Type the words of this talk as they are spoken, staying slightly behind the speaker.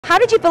How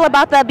did you feel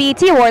about the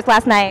BET Awards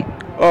last night?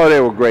 Oh, they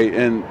were great.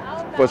 And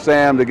for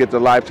Sam to get the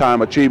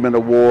Lifetime Achievement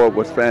Award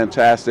was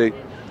fantastic.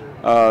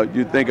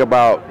 You think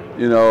about,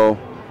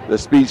 the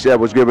speech that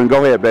was given.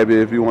 Go ahead, baby,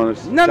 if you want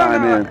to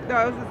chime in.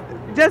 No,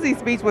 Jesse's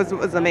speech was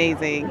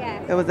amazing.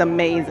 Yes. It was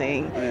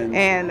amazing.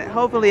 And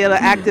hopefully it'll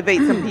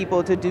activate some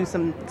people to do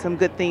some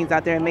good things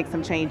out there and make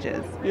some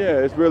changes. Yeah,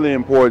 it's really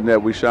important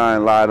that we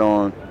shine light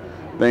on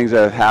things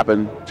that have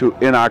happened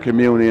in our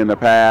community in the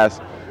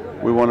past.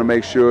 We want to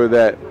make sure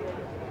that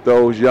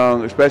those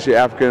young, especially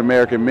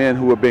African-American men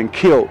who have been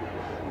killed,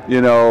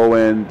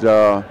 and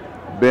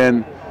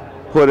been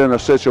put in a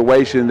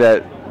situation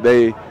that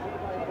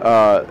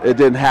it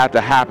didn't have to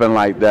happen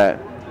like that,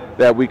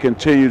 that we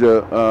continue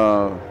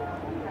to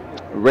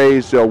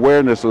raise the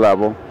awareness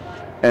level.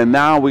 And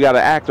now we got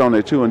to act on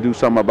it too and do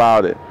something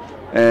about it.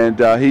 And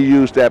he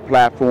used that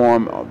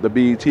platform, the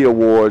BET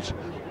Awards,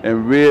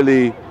 and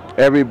really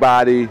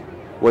everybody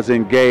was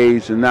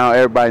engaged, and now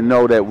everybody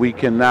know that we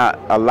cannot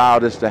allow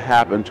this to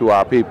happen to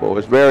our people.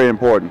 It's very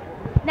important.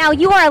 Now,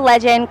 you are a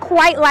legend,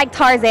 quite like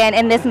Tarzan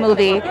in this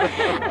movie.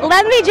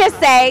 Let me just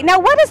say, now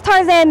what does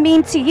Tarzan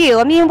mean to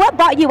you? I mean, what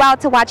brought you out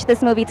to watch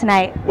this movie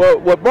tonight? Well,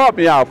 what brought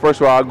me out,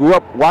 first of all, I grew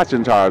up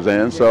watching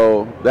Tarzan,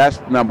 so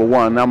that's number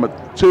one. Number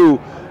two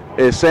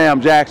is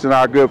Sam Jackson,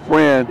 our good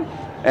friend,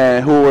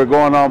 and who we're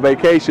going on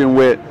vacation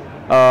with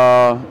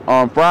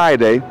on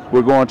Friday.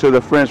 We're going to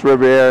the French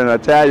Riviera and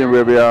Italian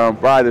Riviera on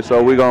Friday,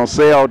 so we're going to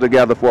sail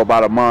together for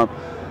about a month.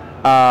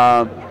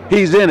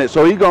 He's in it,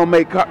 so he's going to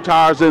make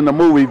Tarzan the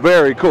movie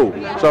very cool.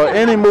 So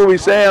any movie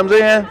Sam's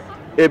in,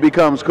 it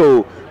becomes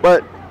cool.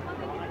 But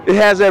it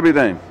has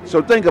everything.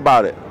 So think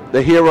about it.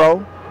 The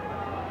hero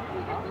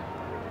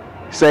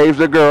saves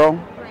the girl,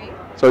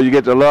 so you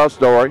get the love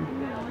story.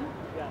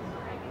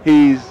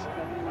 He's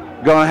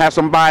going to have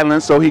some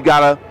violence, so he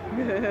got to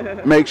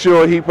make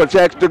sure he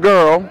protects the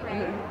girl,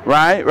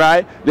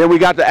 right? Then we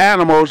got the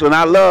animals, and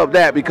I love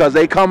that because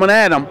they coming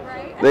at him.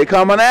 They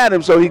coming at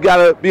him, so he got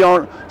to be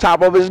on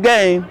top of his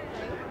game.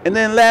 And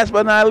then last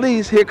but not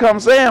least, here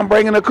comes Sam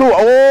bringing the cool.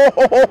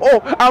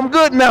 Oh, I'm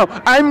good now.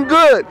 I'm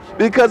good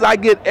because I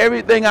get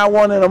everything I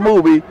want in a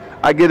movie.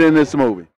 I get in this movie.